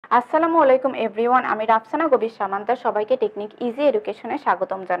আসসালামু আলাইকুম এভরিওয়ান, আমি রাফসানা গভীর সামান্তা সবাইকে টেকনিক ইজি এডুকেশনে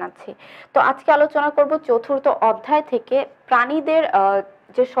স্বাগতম জানাচ্ছি। তো আজকে আলোচনা করব চতুর্থ অধ্যায় থেকে প্রাণীদের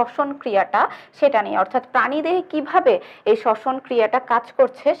যে শ্বসন ক্রিয়াটা সেটা নিয়ে, অর্থাৎ প্রাণীদেহে কিভাবে এই শ্বসন ক্রিয়াটা কাজ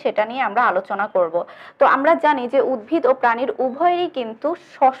করছে সেটা নিয়ে আমরা আলোচনা করব। তো আমরা জানি যে উদ্ভিদ ও প্রাণীর উভয়েরই কিন্তু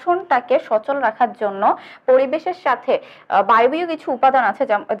শ্বসনটাকে সচল রাখার জন্য পরিবেশের সাথে বায়বীয় কিছু উপাদান আছে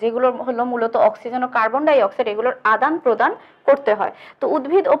যেগুলো হলো মূলত অক্সিজেন ও কার্বন ডাই অক্সাইড, এগুলোর আদান প্রদান করতে হয়। তো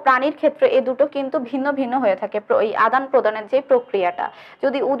উদ্ভিদ ও প্রাণীর ক্ষেত্রে এই দুটো কিন্তু ভিন্ন ভিন্ন হয়ে থাকে, এই আদান প্রদানের যে প্রক্রিয়াটা।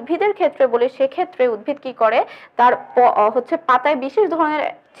 যদি উদ্ভিদের ক্ষেত্রে বলি, সেক্ষেত্রে উদ্ভিদ কি করে, তার পাতায় বিশেষ ধরনের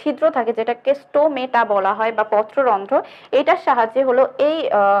ছিদ্র থাকে যেটাকে স্টোমেটা বলা হয় বা পত্ররন্ধ্র। এটার সাহায্যে হলো এই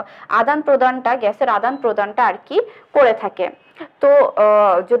আদান প্রদানটা, গ্যাসের আদান প্রদানটা আর কি করে থাকে। তো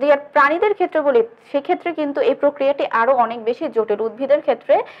যদি আর প্রাণীদের ক্ষেত্রে বলি, সেক্ষেত্রে কিন্তু এই প্রক্রিয়াটি আরো অনেক বেশি জটিল। উদ্ভিদের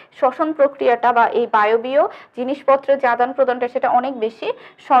ক্ষেত্রে শ্বসন প্রক্রিয়াটা বা এই বায়বীয় জিনিসপত্রের যে আদান প্রদানটা সেটা অনেক বেশি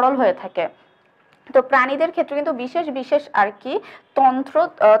সরল হয়ে থাকে। তো প্রাণীদের ক্ষেত্রে কিন্তু বিশেষ বিশেষ আর কি তন্ত্র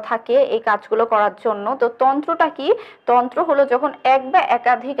থাকে এই কাজগুলো করার জন্য। তো তন্ত্রটা কি? তন্ত্র হলো যখন এক বা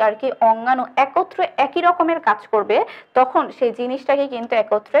একাধিক আর কি অঙ্গাণু একত্রে একই রকমের কাজ করবে, তখন সেই জিনিসটাকে কিন্তু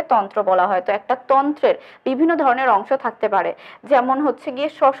একত্রে তন্ত্র বলা হয়। তো একটা তন্ত্রের বিভিন্ন ধরনের অংশ থাকতে পারে, যেমন হচ্ছে গিয়ে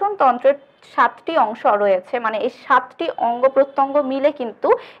শ্বসন তন্ত্রের 7টি অংশ রয়েছে, মানে এই 7টি অঙ্গ প্রত্যঙ্গ মিলে কিন্তু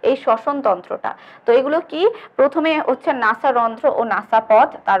এই শ্বসন তন্ত্রটা। তো এগুলো কি? প্রথমে হচ্ছে নাসারন্ধ্র ও নাসাপথ,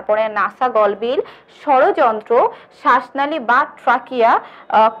 তারপরে নাসা গলবিল, ষড়যন্ত্র, শ্বাসনালী বা ট্রাকিয়া,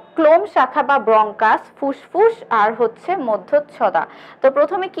 ক্লোম শাখা বা ব্রঙ্কাস, ফুসফুস, আর হচ্ছে মধ্যচ্ছদা। তো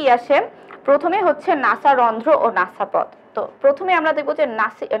প্রথমে কি আসে? প্রথমে হচ্ছে নাসারন্ধ্র ও নাসাপথ। তো প্রথমে আমরা দেখবো যে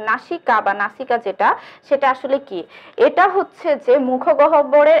নাসিকা বা নাসিকা যেটা, সেটা আসলে কি? এটা হচ্ছে যে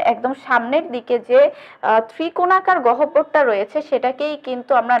মুখগহ্বরের একদম সামনের দিকে যে ত্রিকোণাকার গহ্বরটা রয়েছে সেটাকেই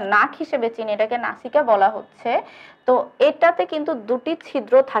কিন্তু আমরা নাক হিসেবে চিনি, এটাকে নাসিকা বলা হচ্ছে। তো এটাতে কিন্তু দুটি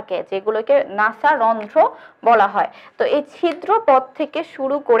ছিদ্র থাকে যেগুলোকে নাসারন্ধ্র বলা হয়। তো এই ছিদ্র পথ থেকে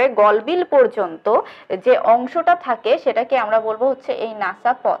শুরু করে গলবিল পর্যন্ত যে অংশটা থাকে সেটাকে আমরা বলবো হচ্ছে এই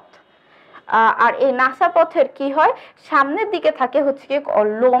নাসাপথ। আর এই নাসাপথের কি হয়, সামনের দিকে থাকে হচ্ছে কি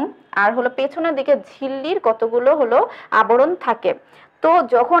লোম, আর হলো পেছনের দিকে ঝিল্লির কতগুলো হলো আবরণ থাকে। তো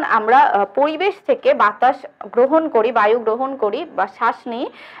যখন আমরা পরিবেশ থেকে বাতাস গ্রহণ করি, বায়ু গ্রহণ করি বা শ্বাস নিই,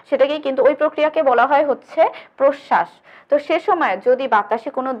 সেটাকে কিন্তু ওই প্রক্রিয়াকে বলা হয় হচ্ছে প্রশ্বাস। তো সে সময় যদি বাতাসে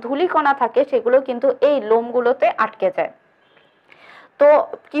কোনো ধূলিকণা থাকে, সেগুলো কিন্তু এই লোমগুলোতে আটকে যায়। তো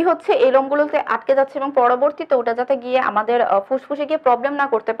কি হচ্ছে, এই লোমগুলোতে আটকে যাচ্ছে এবং পরবর্তীতে ওটা যাতে গিয়ে আমাদের ফুসফুসে গিয়ে প্রবলেম না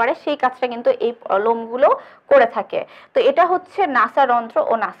করতে পারে, সেই কাজটা কিন্তু এই লোমগুলো করে থাকে। তো এটা হচ্ছে নাসারন্ধ্র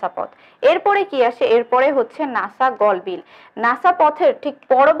ও নাসাপথ। এরপরে কি আসে? এরপরে হচ্ছে নাসা গলবিল। নাসাপথের ঠিক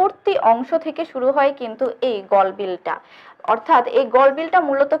পরবর্তী অংশ থেকে শুরু হয় কিন্তু এই গলবিলটা। অর্থাৎ এই গলবিলটা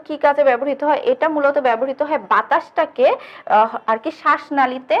মূলত কি কাজে ব্যবহৃত হয়? এটা মূলত ব্যবহৃত হয় বাতাসটাকে আর কি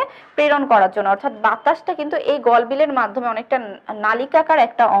শ্বাসনালীতে প্রেরণ করার জন্য। অর্থাৎ বাতাসটা কিন্তু এই গলবিলের মাধ্যমে, অনেকটা নালিকাকার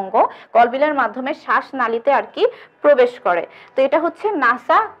একটা অঙ্গ, গলবিলের মাধ্যমে শ্বাসনালীতে আর কি প্রবেশ করে। তো এটা হচ্ছে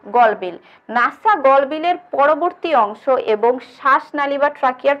নাসা গলবিল। নাসা গলবিলের পরবর্তী অংশ এবং শ্বাসনালী বা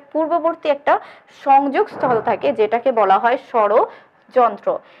ট্রাকিয়ার পূর্ববর্তী একটা সংযোগ স্থল থাকে যেটাকে বলা হয় ষড়যন্ত্র।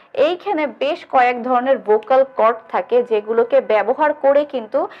 এইখানে বেশ কয়েক ধরনের ভোকাল কর্ড থাকে যেগুলোকে ব্যবহার করে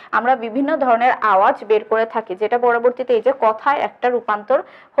কিন্তু আমরা বিভিন্ন ধরনের আওয়াজ বের করে থাকি, যেটা পরবর্তীতে এই যে কথায় একটা রূপান্তর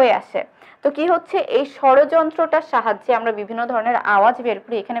হয়ে আসে। তো কি হচ্ছে, এই ষড়যন্ত্রটার সাহায্যে আমরা বিভিন্ন ধরনের আওয়াজ বের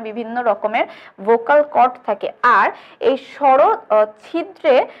করি। এখানে বিভিন্ন রকমের ভোকাল কর্ড থাকে, আর এই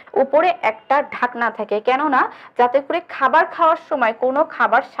ছিদ্রে উপরে একটা ঢাকনা থাকে, কেননা যাতে করে খাবার খাওয়ার সময় কোনো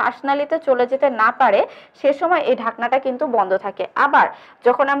খাবার শ্বাসনালীতে চলে যেতে না পারে, সে সময় এই ঢাকনাটা কিন্তু বন্ধ থাকে। আবার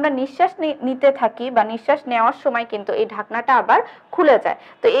যখন আমরা নিঃশ্বাস নিতে থাকি বা নিঃশ্বাস নেওয়ার সময় কিন্তু এই ঢাকনাটা আবার খুলে যায়।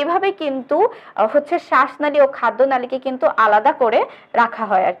 তো এইভাবে কিন্তু হচ্ছে শ্বাসনালী ও খাদ্যনালীকে কিন্তু আলাদা করে রাখা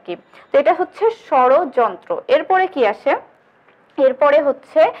হয় আর কি। তো এটা হচ্ছে ষড়যন্ত্র। এরপরে কি আসে? এরপরে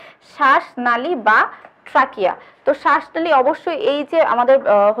হচ্ছে শ্বাসনালী বা ট্রাকিয়া। তো শ্বাসনালী অবশ্যই এই যে আমাদের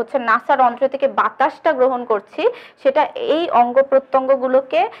হচ্ছে নাসারন্ধ্র থেকে বাতাসটা গ্রহণ করছি, সেটা এই অঙ্গ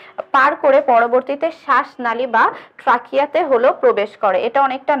প্রত্যঙ্গগুলোকে পার করে পরবর্তীতে শ্বাসনালী বা ট্রাকিয়াতে হলো প্রবেশ করে। এটা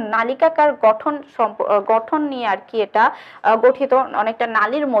অনেকটা নালিকাকার গঠন নিয়ে আর কি এটা গঠিত, অনেকটা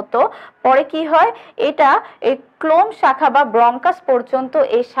নালীর মতো। পরে কি হয়, এটা এই ক্লোম শাখা বা ব্রঙ্কাস পর্যন্ত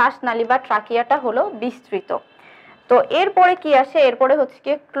এই শ্বাসনালী বা ট্রাকিয়াটা হলো বিস্তৃত। তো এরপরে কি আসে? এরপরে হচ্ছে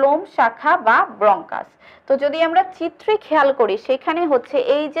কি ক্লোম শাখা বা ব্রঙ্কাস। তো যদি আমরা চিত্রে খেয়াল করি, সেখানে হচ্ছে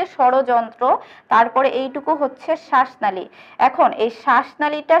এই যে ষড়যন্ত্র, তারপরে এইটুকু হচ্ছে শ্বাসনালী। এখন এই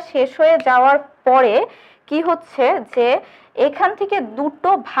শ্বাসনালীটা শেষ হয়ে যাওয়ার পরে কি হচ্ছে যে এখান থেকে দুটো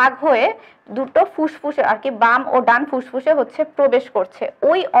ভাগ হয়ে দুটো ফুসফুসে আর কি বাম ও ডান ফুসফুসে হচ্ছে প্রবেশ করছে,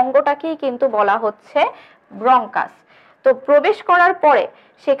 ওই অঙ্গটাকেই কিন্তু বলা হচ্ছে ব্রঙ্কাস। তো প্রবেশ করার পরে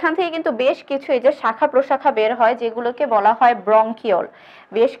সেখান থেকে কিন্তু বেশ কিছু এই যে শাখা প্রশাখা বের হয়, যেগুলোকে বলা হয় ব্রঙ্কিওল।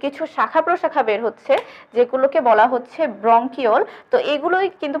 বেশ কিছু শাখা প্রশাখা বের হচ্ছে, যেগুলোকে বলা হচ্ছে ব্রঙ্কিওল। তো এগুলোই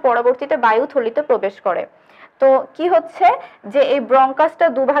কিন্তু পরবর্তীতে বায়ুথলিতে প্রবেশ করে। তো কি হচ্ছে যে এই ব্রঙ্কাসটা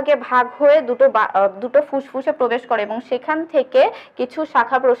দুভাগে ভাগ হয়ে দুটো ফুসফুসে প্রবেশ করে এবং সেখান থেকে কিছু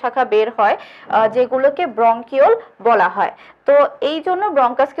শাখা প্রশাখা বের হয়, যেগুলোকে ব্রঙ্কিওল বলা হয়। তো এই জন্য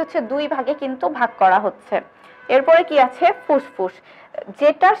ব্রঙ্কাসকে হচ্ছে দুই ভাগে কিন্তু ভাগ করা হচ্ছে। এরপরে কি আছে? ফুসফুস,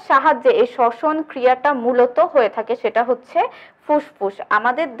 যেটার সাহায্যে এই শ্বসন ক্রিয়াটা মূলত হয়ে থাকে সেটা হচ্ছে ফুসফুস।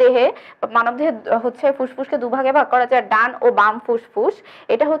 আমাদের দেহে, মানব দেহে হচ্ছে ফুসফুসকে দুভাগে ভাগ করা যায়, ডান ও বাম ফুসফুস।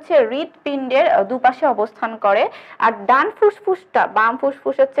 এটা হচ্ছে হৃৎপিণ্ডের দুপাশে অবস্থান করে। আর ডান ফুসফুসটা বাম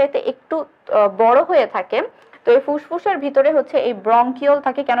ফুসফুসের চাইতে একটু বড় হয়ে থাকে। তো এই ফুসফুসের ভিতরে হচ্ছে এই ব্রঙ্কিওল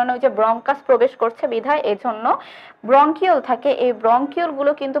থাকে, কেননা ওই যে ব্রঙ্কাস প্রবেশ করছে বিধায় এজন্য ব্রঙ্কিওল থাকে। এই ব্রঙ্কিওল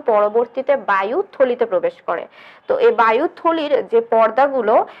গুলো কিন্তু পরবর্তীতে বায়ুথলিতে প্রবেশ করে। তো এই বায়ুথলির যে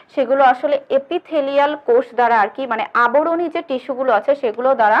পর্দাগুলো, সেগুলো আসলে এপিথেলিয়াল কোষ দ্বারা আর কি, মানে আবরণী যে টিস্যুগুলো আছে সেগুলো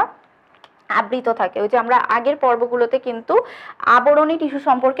দ্বারা আবৃত থাকে। ওই যে আমরা আগের পর্বগুলোতে কিন্তু আবরণী টিস্যু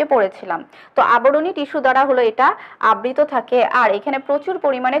সম্পর্কে পড়েছিলাম। তো আবরণী টিস্যু দ্বারা হলো এটা আবৃত থাকে। আর এখানে প্রচুর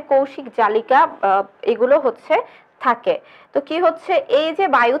পরিমাণে কৌশিক জালিকা এগুলো হচ্ছে থাকে। তো কি হচ্ছে, এই যে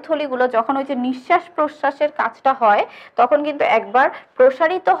বায়ুথলিগুলো যখন ওই যে নিঃশ্বাস প্রশ্বাসের কাজটা হয়, তখন কিন্তু একবার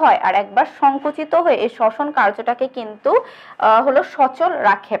প্রসারিত হয় আর একবার সংকুচিত হয়ে এই শ্বসন কার্যটাকে কিন্তু হলো সচল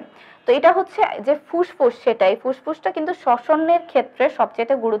রাখে। তো এটা হচ্ছে যে ফুসফুস, সেটাই ফুসফুসটা কিন্তু শ্বসনের ক্ষেত্রে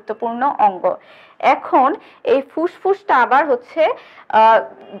সবচেয়ে গুরুত্বপূর্ণ অঙ্গ। এখন এই ফুসফুসটা আবার হচ্ছে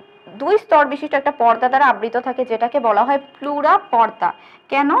দুই স্তর বিশিষ্ট একটা পর্দা দ্বারা আবৃত থাকে, যেটাকে বলা হয় প্লুরা পর্দা।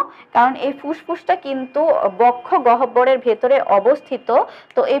 কেন? কারণ এই ফুসফুসটা কিন্তু বক্ষ গহ্বরের ভেতরে অবস্থিত।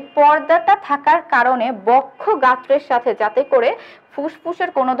 তো এই পর্দাটা থাকার কারণে বক্ষ গাত্রের সাথে, যাতে করে ফুসফুসের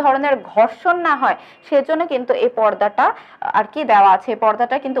কোনো ধরনের ঘর্ষণ না হয়, সেজন্য কিন্তু এই পর্দাটা আর কি দেওয়া আছে। এই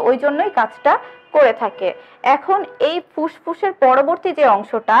পর্দাটা কিন্তু ওই জন্যই কাজটা করে থাকে। এখন এই ফুসফুসের পরবর্তী যে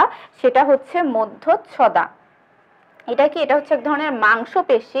অংশটা, সেটা হচ্ছে মধ্যচ্ছদা। এটা কি? এটা হচ্ছে এক ধরনের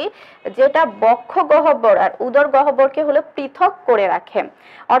মাংসপেশি, যেটা বক্ষ গহ্বর আর উদর গহ্বরকে হলো পৃথক করে রাখে।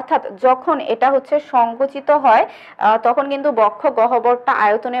 অর্থাৎ যখন এটা হচ্ছে সংকুচিত হয়, তখন কিন্তু বক্ষ গহ্বরটা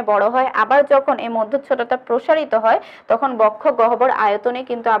আয়তনে বড় হয়। আবার যখন এই মধ্যচ্ছদাটা প্রসারিত হয়, তখন বক্ষ গহ্বর আয়তনে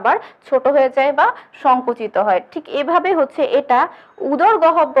কিন্তু আবার ছোট হয়ে যায় বা সংকুচিত হয়। ঠিক এভাবে হচ্ছে এটা উদর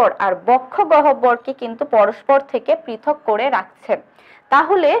গহ্বর আর বক্ষ গহ্বরকে কিন্তু পরস্পর থেকে পৃথক করে রাখছে।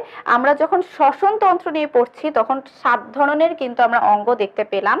 তাহলে আমরা যখন শ্বসন তন্ত্র নিয়ে পড়ছি, তখন 7 ধরনের কিন্তু আমরা অঙ্গ দেখতে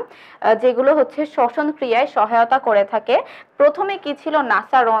পেলাম, যেগুলো হচ্ছে শ্বসন ক্রিয়ায় সহায়তা করে থাকে। প্রথমে কি ছিল?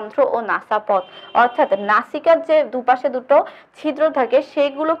 নাসারন্ধ্র ও নাসাপথ। অর্থাৎ নাসিকার যে দুপাশে দুটো ছিদ্র থাকে,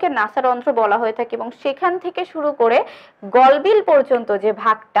 সেগুলোকে নাসারন্ধ্র বলা হয়ে থাকে এবং সেখান থেকে শুরু করে গলবিল পর্যন্ত যে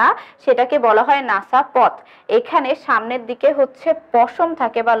ভাগটা, সেটাকে বলা হয় নাসাপথ। এখানে সামনের দিকে হচ্ছে পশম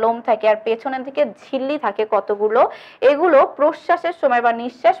থাকে বা লোম থাকে, আর পেছনের দিকে ঝিল্লি থাকে কতগুলো। এগুলো প্রশ্বাসের সময় বা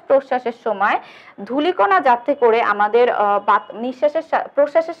নিঃশ্বাস প্রশ্বাসের সময় ধূলিকণা যাতে করে আমাদের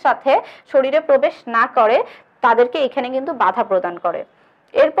প্রশ্বাসের সাথে শরীরে প্রবেশ না করে, তাদেরকে এখানে কিন্তু বাধা প্রদান করে।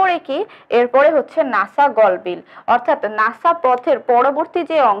 এরপরে কি? এরপরে হচ্ছে নাসা গলবিল। অর্থাৎ নাসা পথের পরবর্তী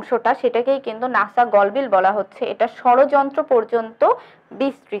যে অংশটা, সেটাকেই কিন্তু নাসা গলবিল বলা হচ্ছে। এটা ষড়যন্ত্র পর্যন্ত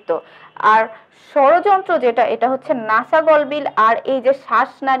বিস্তৃত। আর ষড়যন্ত্র যেটা, এটা হচ্ছে নাসা গলবিল আর এই যে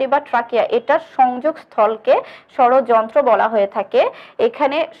শ্বাসনালী বা ট্রাকিয়া, এটার সংযোগ স্থলকে ষড়যন্ত্র বলা হয়ে থাকে।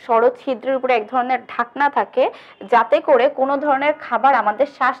 এখানে ষড়ছিদ্রের উপরে এক ধরনের ঢাকনা থাকে, যাতে করে কোনো ধরনের খাবার আমাদের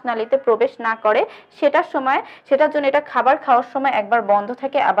শ্বাসনালীতে প্রবেশ না করে। সেটার জন্য এটা খাবার খাওয়ার সময় একবার বন্ধ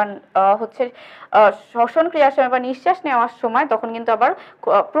থাকে, আবার হচ্ছে শ্বসন ক্রিয়ার সময় বা নিঃশ্বাস নেওয়ার সময়, তখন কিন্তু আবার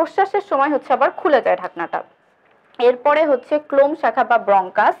প্রশ্বাসের সময় হচ্ছে আবার খুলে যায় ঢাকনাটা। এরপরে হচ্ছে ক্লোম শাখা বা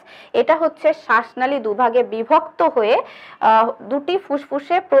ব্রঙ্কাস। এটা হচ্ছে শ্বাসনালী দুভাগে বিভক্ত হয়ে দুটি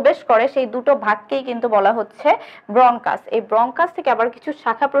ফুসফুসে প্রবেশ করে, সেই দুটো ভাগকেই কিন্তু বলা হচ্ছে ব্রঙ্কাস। এই ব্রঙ্কাস থেকে আবার কিছু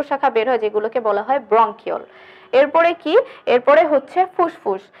শাখা প্রশাখা বের হয়, যেগুলোকে বলা হয় ব্রঙ্কিওল। এরপরে কি? এরপরে হচ্ছে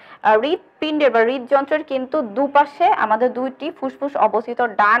ফুসফুস। হৃৎপিণ্ডের বা হৃদযন্ত্রের কিন্তু দুপাশে আমাদের দুইটি ফুসফুস অবস্থিত,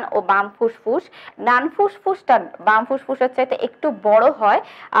 ডান ও বাম ফুসফুস। ডান ফুসফুসটা বাম ফুসফুসের চাইতে একটু বড় হয়,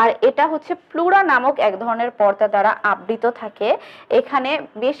 আর এটা হচ্ছে প্লুরা নামক এক ধরনের পর্দা দ্বারা আবৃত থাকে। এখানে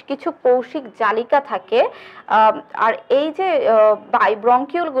বেশ কিছু কৌশিক জালিকা থাকে। আর এই যে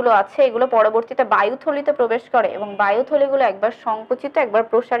ব্রঙ্কিওল গুলো আছে, এগুলো পরবর্তীতে বায়ুথলিতে প্রবেশ করে এবং বায়ুথলিগুলো একবার সংকুচিত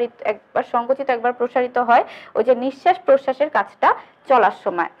একবার প্রসারিত হয় ওই যে নিঃশ্বাস প্রশ্বাসের কাজটা চলার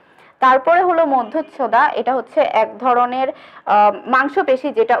সময়। তারপরে হলো মধ্যচ্ছদা। এটা হচ্ছে এক ধরনের মাংসপেশি,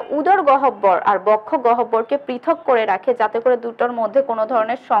 যেটা উদর গহ্বর আর বক্ষ গহ্বরকে পৃথক করে রাখে, যাতে করে দুটোর মধ্যে কোনো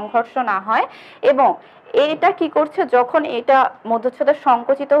ধরনের সংঘর্ষ না হয়। এবং এটা কি করছে, যখন এটা মধ্যচ্ছদা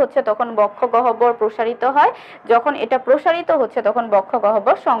সংকুচিত হচ্ছে তখন বক্ষ গহ্বর প্রসারিত হয়, যখন এটা প্রসারিত হচ্ছে তখন বক্ষ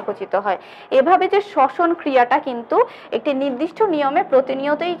গহ্বর সংকুচিত হয়। এভাবে যে শ্বসন ক্রিয়াটা কিন্তু একটি নির্দিষ্ট নিয়মে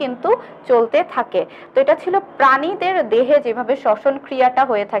প্রতিনিয়তই কিন্তু চলতে থাকে। তো এটা ছিল প্রাণীদের দেহে যেভাবে শ্বসন ক্রিয়াটা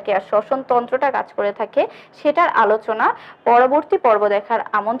হয়ে থাকে আর শ্বসন তন্ত্রটা কাজ করে থাকে সেটার আলোচনা। পরবর্তী পর্ব দেখার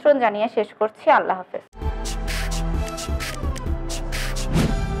আমন্ত্রণ জানিয়ে শেষ করছি। আল্লাহ হাফেজ।